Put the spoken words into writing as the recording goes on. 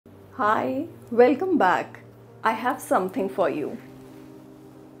Hi, welcome back. I have something for you.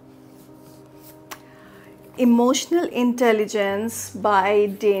 Emotional Intelligence by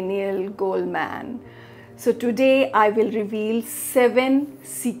Daniel Goleman. So today I will reveal 7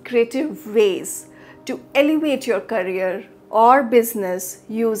 secretive ways to elevate your career or business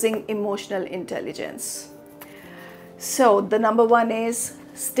using emotional intelligence. So the number 1 is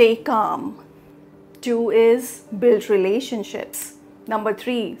stay calm. 2 is build relationships. Number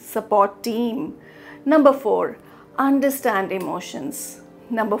 3, support team. Number 4, understand emotions.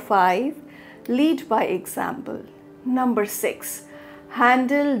 Number 5, lead by example. Number 6,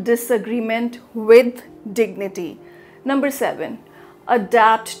 handle disagreement with dignity. Number 7,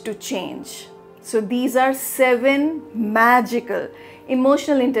 adapt to change. So these are 7 magical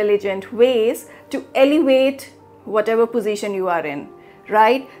emotional intelligent ways to elevate whatever position you are in,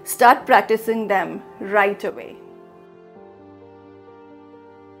 right? Start practicing them right away.